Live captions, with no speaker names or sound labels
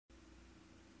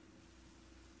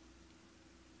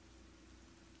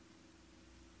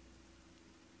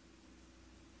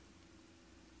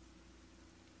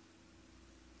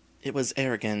It was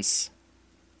arrogance.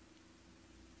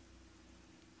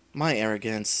 My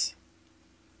arrogance.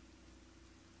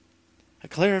 A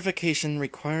clarification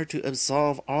required to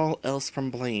absolve all else from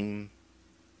blame.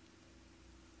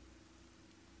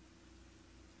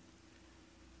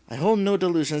 I hold no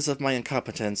delusions of my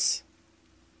incompetence.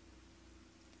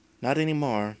 Not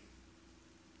anymore.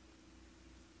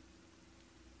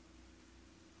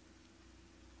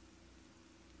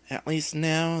 At least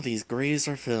now these graves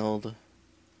are filled.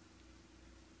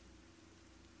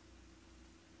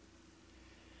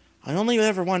 I only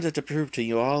ever wanted to prove to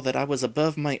you all that I was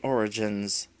above my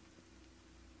origins.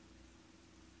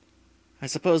 I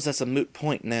suppose that's a moot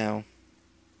point now.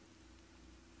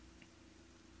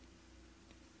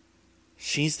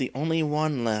 She's the only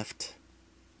one left.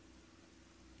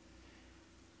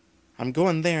 I'm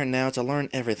going there now to learn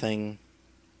everything.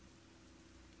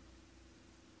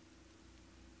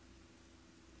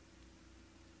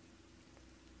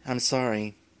 I'm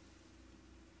sorry.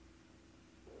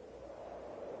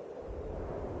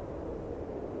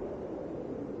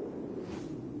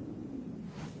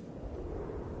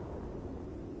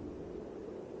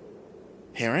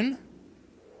 Perrin?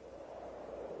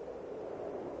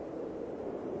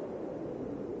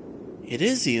 It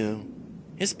is you.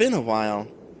 It's been a while.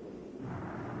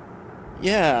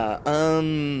 Yeah,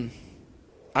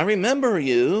 I remember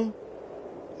you.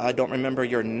 I don't remember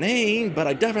your name, but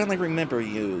I definitely remember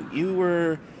you. You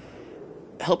were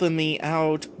helping me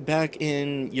out back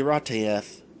in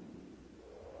Ep49.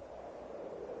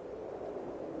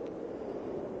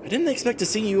 I didn't expect to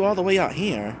see you all the way out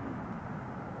here.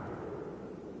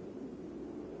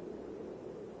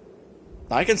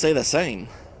 I can say the same.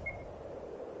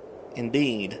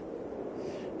 Indeed.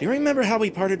 Do you remember how we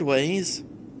parted ways?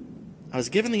 I was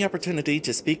given the opportunity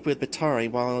to speak with Batari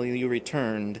while you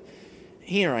returned.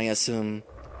 Here, I assume.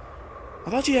 I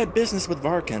thought you had business with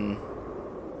Varkan.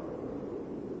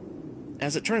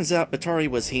 As it turns out, Batari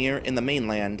was here in the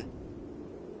mainland.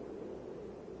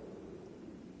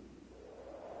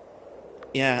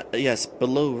 Yes,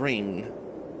 below Ring.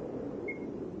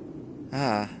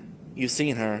 Ah, you've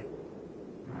seen her.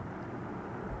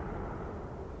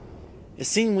 It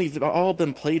seems we've all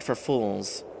been played for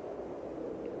fools.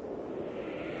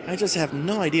 I just have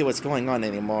no idea what's going on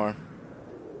anymore.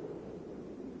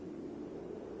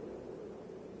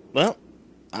 Well,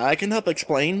 I can help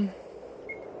explain.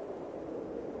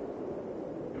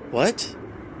 What?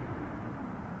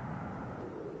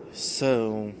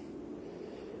 So,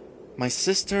 my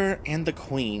sister and the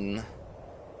Queen.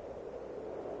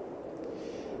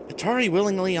 Atari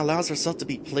willingly allows herself to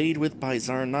be played with by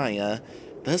Zarnaya,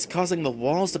 thus causing the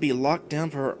walls to be locked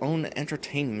down for her own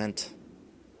entertainment.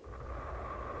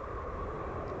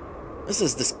 This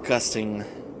is disgusting.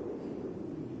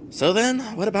 So then,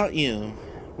 what about you?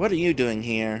 What are you doing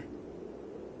here?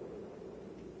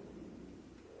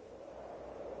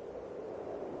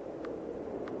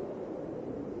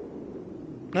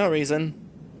 No reason.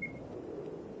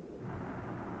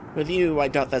 With you, I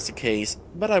doubt that's the case,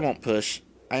 but I won't push.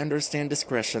 I understand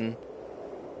discretion.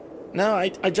 No,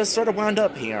 I just sort of wound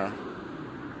up here.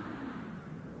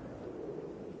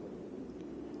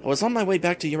 I was on my way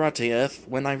back to Ep49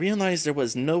 when I realized there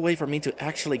was no way for me to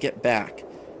actually get back.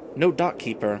 No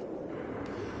dockkeeper.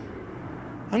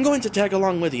 I'm going to tag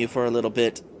along with you for a little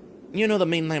bit. You know the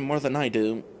mainland more than I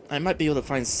do. I might be able to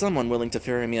find someone willing to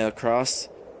ferry me across.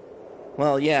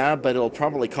 Well, yeah, but it'll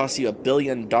probably cost you $1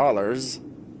 billion.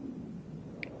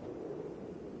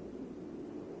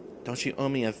 Don't you owe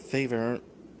me a favor?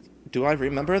 Do I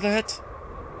remember that?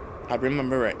 I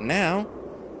remember it now,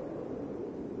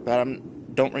 but I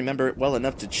don't remember it well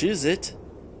enough to choose it.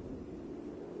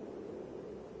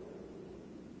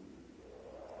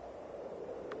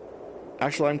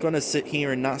 Actually, I'm going to sit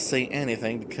here and not say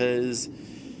anything because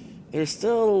there's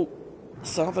still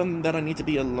something that I need to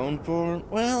be alone for.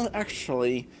 Well,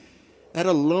 actually, that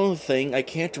alone thing I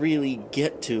can't really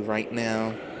get to right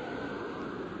now.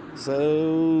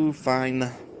 So,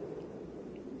 fine.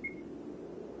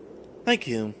 Thank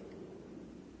you.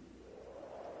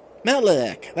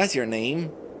 Melik, that's your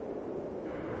name.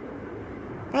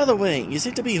 By the way, you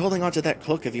seem to be holding onto that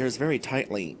cloak of yours very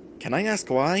tightly. Can I ask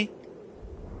why?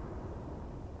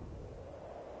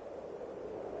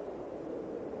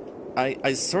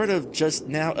 I sort of just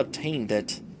now obtained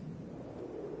it.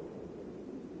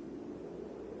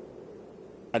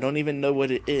 I don't even know what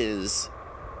it is.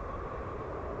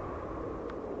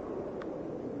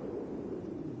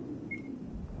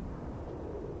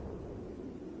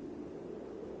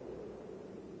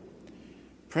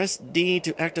 Press D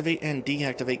to activate and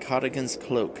deactivate Cardigan's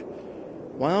cloak.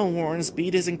 While worn,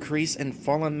 speed is increased and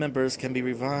fallen members can be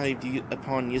revived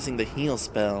upon using the heal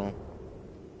spell.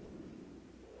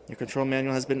 Your control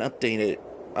manual has been updated.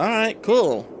 Alright,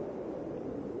 cool.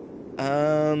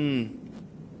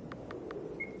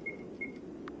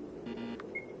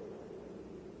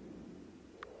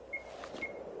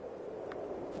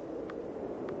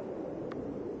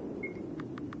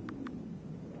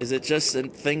 Is it just a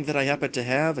thing that I happen to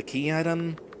have? A key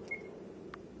item?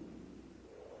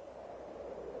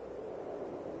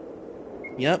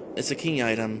 Yep, it's a key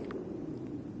item.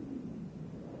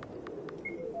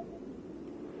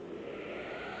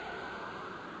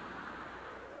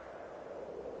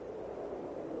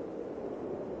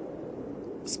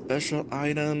 Special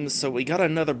items. So we got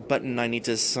another button I need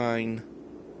to assign.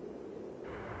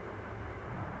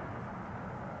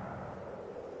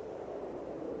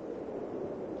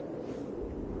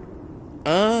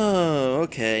 Oh,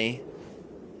 okay.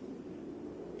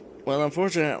 Well,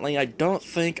 unfortunately, I don't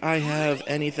think I have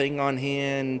anything on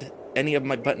hand, any of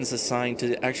my buttons assigned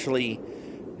to actually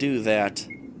do that.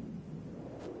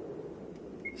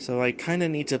 So I kind of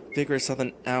need to figure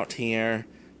something out here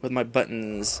with my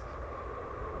buttons.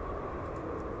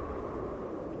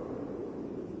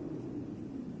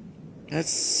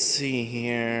 Let's see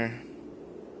here.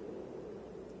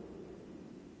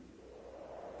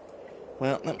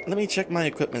 Well, let me check my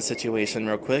equipment situation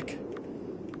real quick.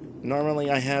 Normally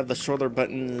I have the shoulder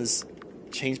buttons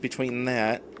change between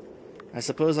that. I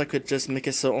suppose I could just make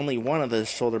it so only one of the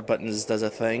shoulder buttons does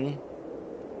a thing.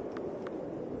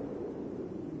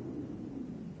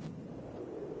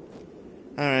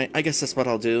 Alright, I guess that's what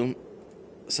I'll do.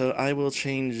 So I will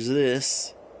change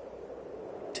this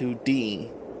to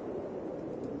D.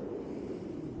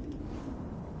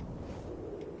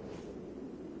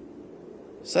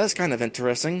 So that's kind of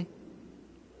interesting.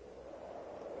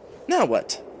 Now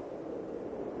what?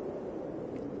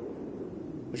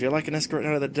 Would you like an escort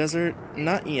out of the desert?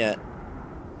 Not yet.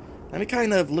 Let me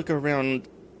kind of look around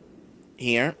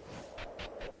here.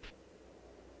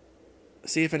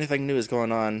 See if anything new is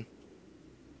going on.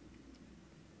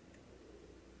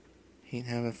 Ain't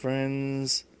having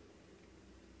friends.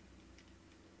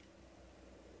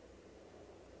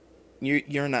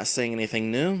 You're not saying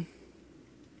anything new.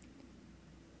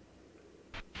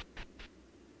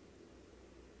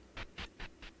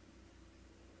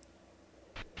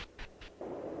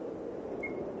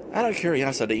 Out of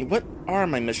curiosity, what are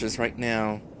my missions right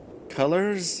now?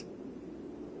 Colors?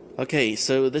 Okay,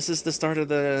 so this is the start of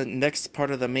the next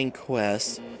part of the main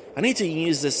quest. I need to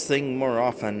use this thing more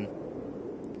often.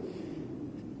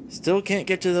 Still can't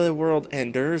get to the world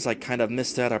enders. I kind of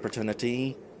missed that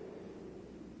opportunity.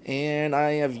 And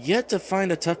I have yet to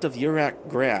find a tuft of Urak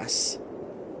grass.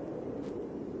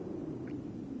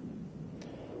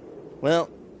 Well,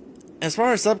 as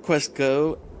far as subquests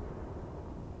go,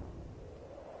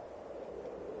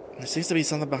 there seems to be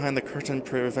something behind the curtain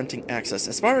preventing access.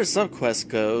 As far as subquest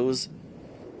goes,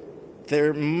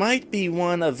 there might be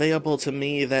one available to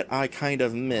me that I kind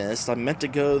of missed. I meant to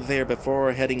go there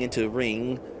before heading into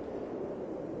Ring.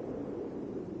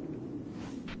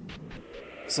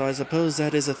 So I suppose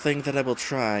that is a thing that I will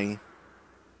try.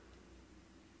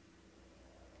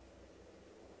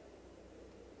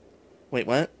 Wait,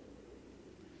 what?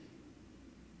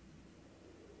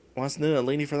 Once knew a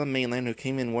lady from the mainland who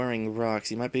came in wearing rocks.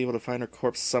 You might be able to find her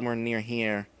corpse somewhere near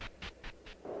here.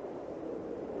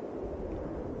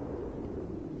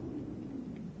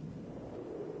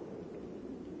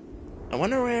 I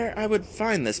wonder where I would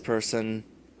find this person.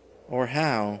 Or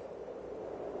how.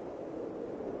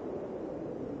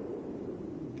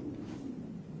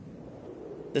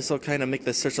 This will kind of make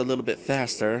the search a little bit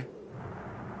faster.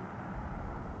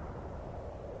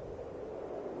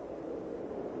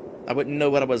 I wouldn't know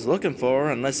what I was looking for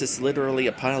unless it's literally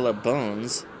a pile of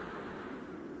bones.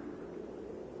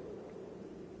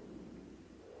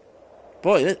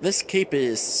 Boy, this cape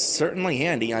is certainly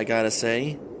handy, I gotta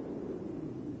say.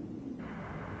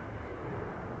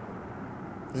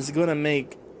 This is gonna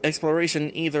make exploration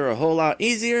either a whole lot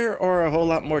easier or a whole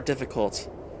lot more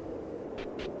difficult.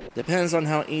 Depends on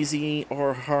how easy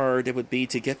or hard it would be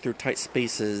to get through tight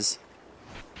spaces.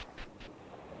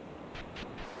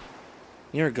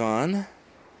 You're gone.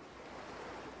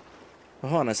 Oh,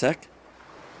 hold on a sec.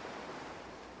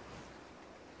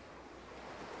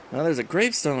 Well, there's a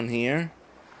gravestone here,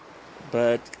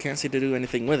 but can't seem to do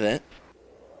anything with it.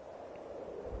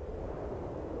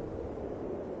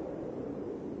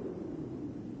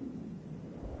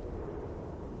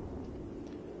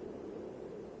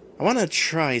 I want to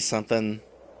try something.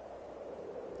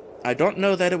 I don't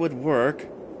know that it would work.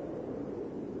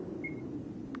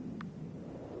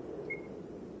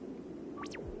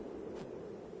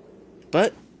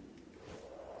 But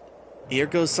here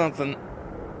goes something.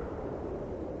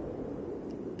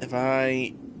 If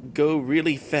I go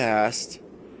really fast,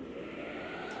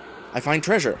 I find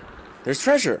treasure. There's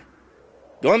treasure.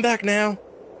 Going back now.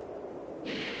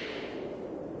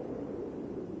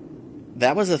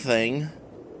 That was a thing.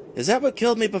 Is that what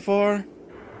killed me before?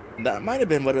 That might have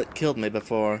been what killed me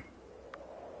before.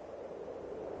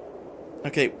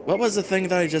 Okay, what was the thing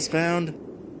that I just found?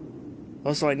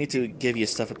 Also, I need to give you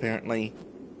stuff, apparently.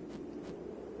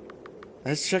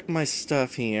 Let's check my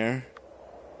stuff here.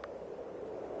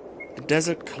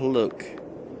 Desert Cloak.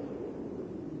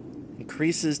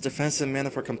 Increases defensive mana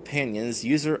for companions.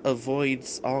 User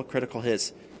avoids all critical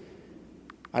hits.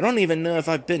 I don't even know if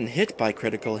I've been hit by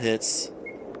critical hits.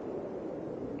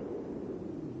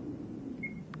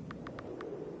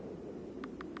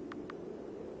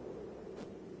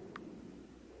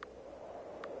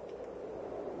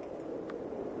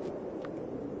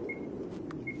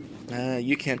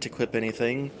 You can't equip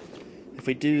anything. If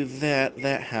we do that,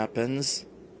 that happens.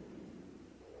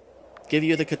 Give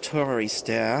you the Katori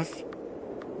staff.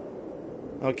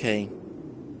 Okay.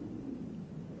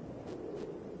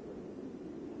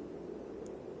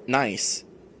 Nice.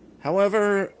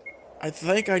 However, I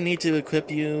think I need to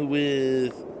equip you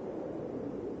with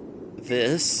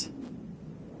this.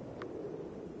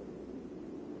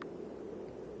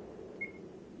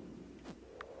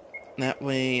 That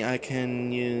way I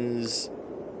can use...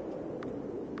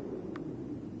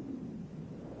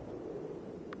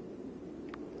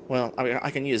 Well,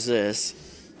 I can use this.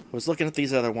 I was looking at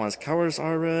these other ones. Cowers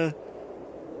are,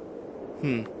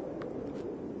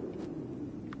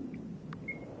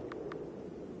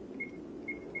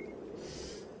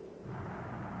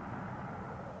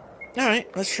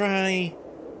 Alright, let's try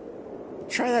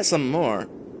that some more.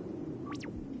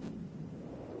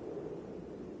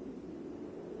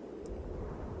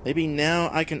 Maybe now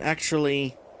I can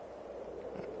actually...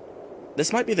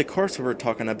 This might be the course we were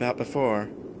talking about before.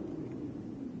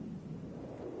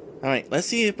 Alright, let's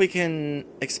see if we can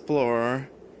explore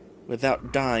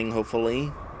without dying,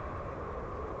 hopefully.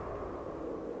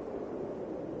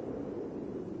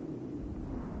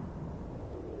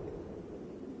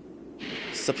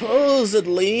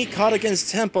 Supposedly,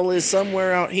 Geiken's temple is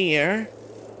somewhere out here.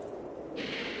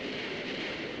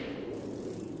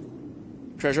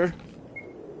 Treasure.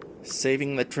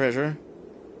 Saving the treasure.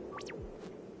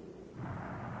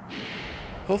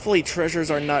 Hopefully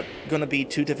treasures are not going to be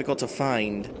too difficult to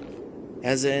find.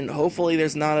 As in, hopefully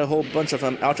there's not a whole bunch of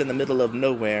them out in the middle of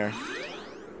nowhere.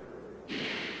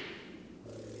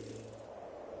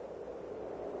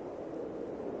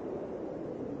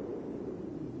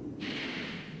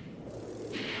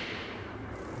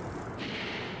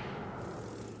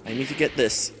 I need to get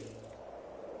this.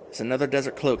 It's another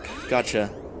desert cloak. Gotcha.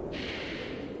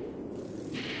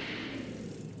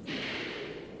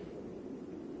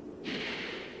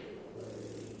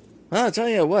 Well, I'll tell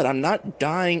you what, I'm not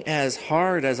dying as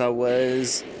hard as I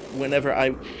was whenever I...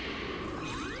 Of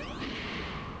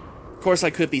course, I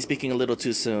could be speaking a little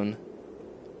too soon.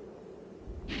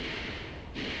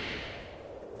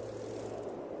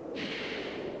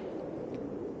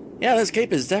 Yeah, this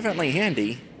cape is definitely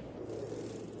handy.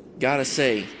 Gotta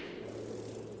say.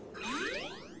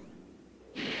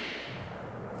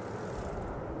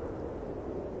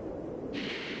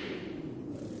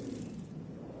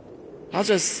 I'll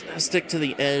just stick to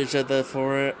the edge of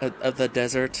the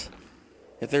desert.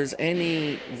 If there's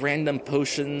any random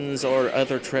potions or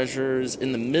other treasures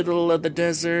in the middle of the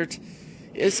desert,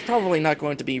 it's probably not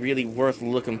going to be really worth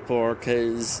looking for,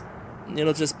 because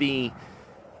it'll just be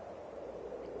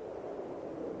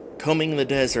combing the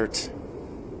desert.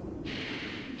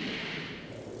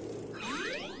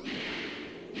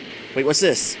 Wait, what's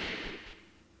this?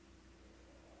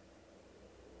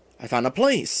 I found a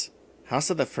place. House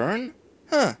of the Fern?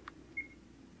 Huh.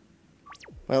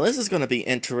 Well, this is going to be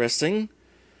interesting.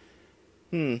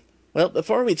 Well,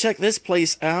 before we check this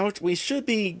place out, we should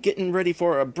be getting ready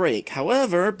for a break.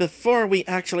 However, before we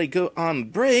actually go on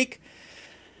break,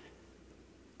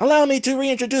 allow me to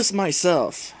reintroduce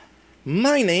myself.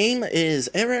 My name is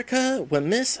Erica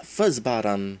Wemiss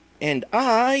Fuzzbottom, and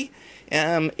I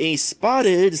am a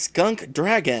spotted skunk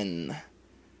dragon.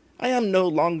 I am no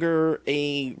longer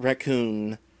a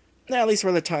raccoon, at least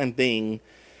for the time being.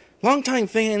 Longtime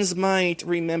fans might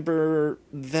remember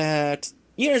that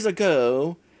years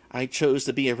ago, I chose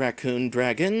to be a raccoon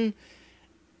dragon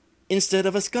instead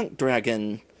of a skunk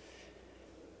dragon.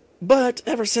 But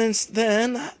ever since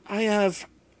then, I have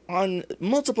on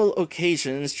multiple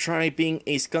occasions tried being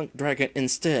a skunk dragon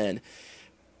instead.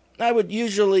 I would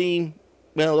usually,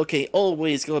 well, okay,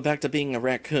 always go back to being a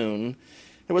raccoon.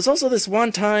 There was also this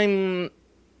one time,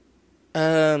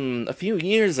 a few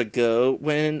years ago,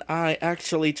 when I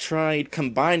actually tried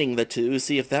combining the two,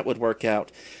 see if that would work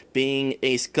out, being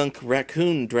a skunk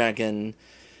raccoon dragon.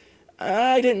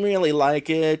 I didn't really like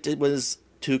it. It was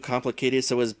too complicated,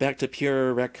 so it was back to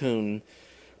pure raccoon.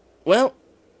 Well,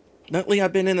 lately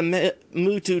I've been in the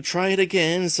mood to try it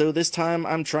again, so this time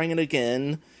I'm trying it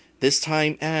again. This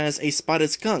time as a spotted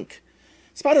skunk.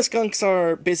 Spotted skunks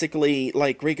are basically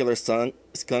like regular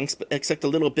skunks, except a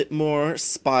little bit more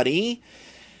spotty.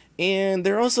 And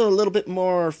they're also a little bit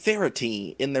more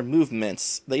ferrety in their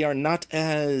movements. They are not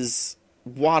as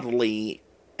waddly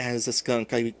as a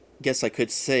skunk, I guess I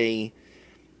could say.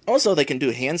 Also, they can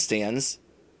do handstands.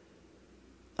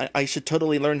 I should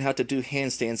totally learn how to do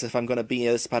handstands if I'm going to be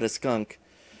a spotted skunk.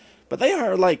 But they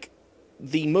are like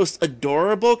the most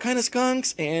adorable kind of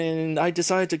skunks, and I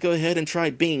decided to go ahead and try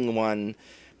being one.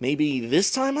 Maybe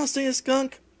this time I'll stay a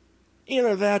skunk?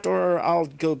 Either that or I'll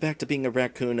go back to being a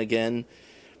raccoon again.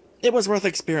 It was worth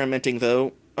experimenting,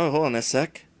 though. Oh, hold on a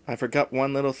sec. I forgot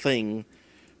one little thing.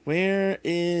 Where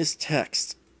is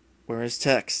text? Where is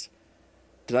text?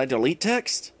 Did I delete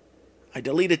text? I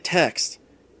deleted text.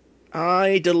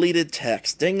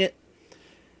 Dang it.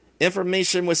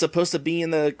 Information was supposed to be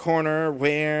in the corner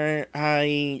where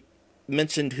I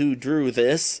mentioned who drew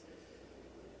this.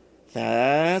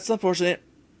 That's unfortunate.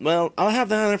 Well, I'll have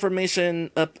that information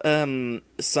up,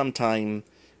 sometime.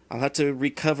 I'll have to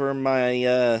recover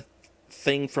my,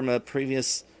 thing from a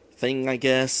previous thing, I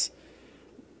guess.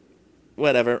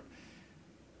 Whatever.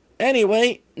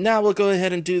 Anyway, now we'll go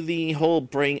ahead and do the whole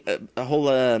break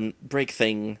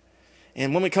thing.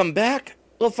 And when we come back,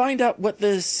 we'll find out what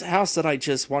this house that I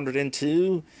just wandered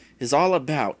into is all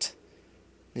about.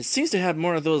 It seems to have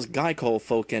more of those Geiken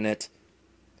folk in it.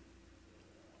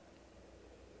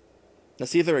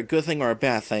 That's either a good thing or a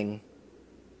bad thing.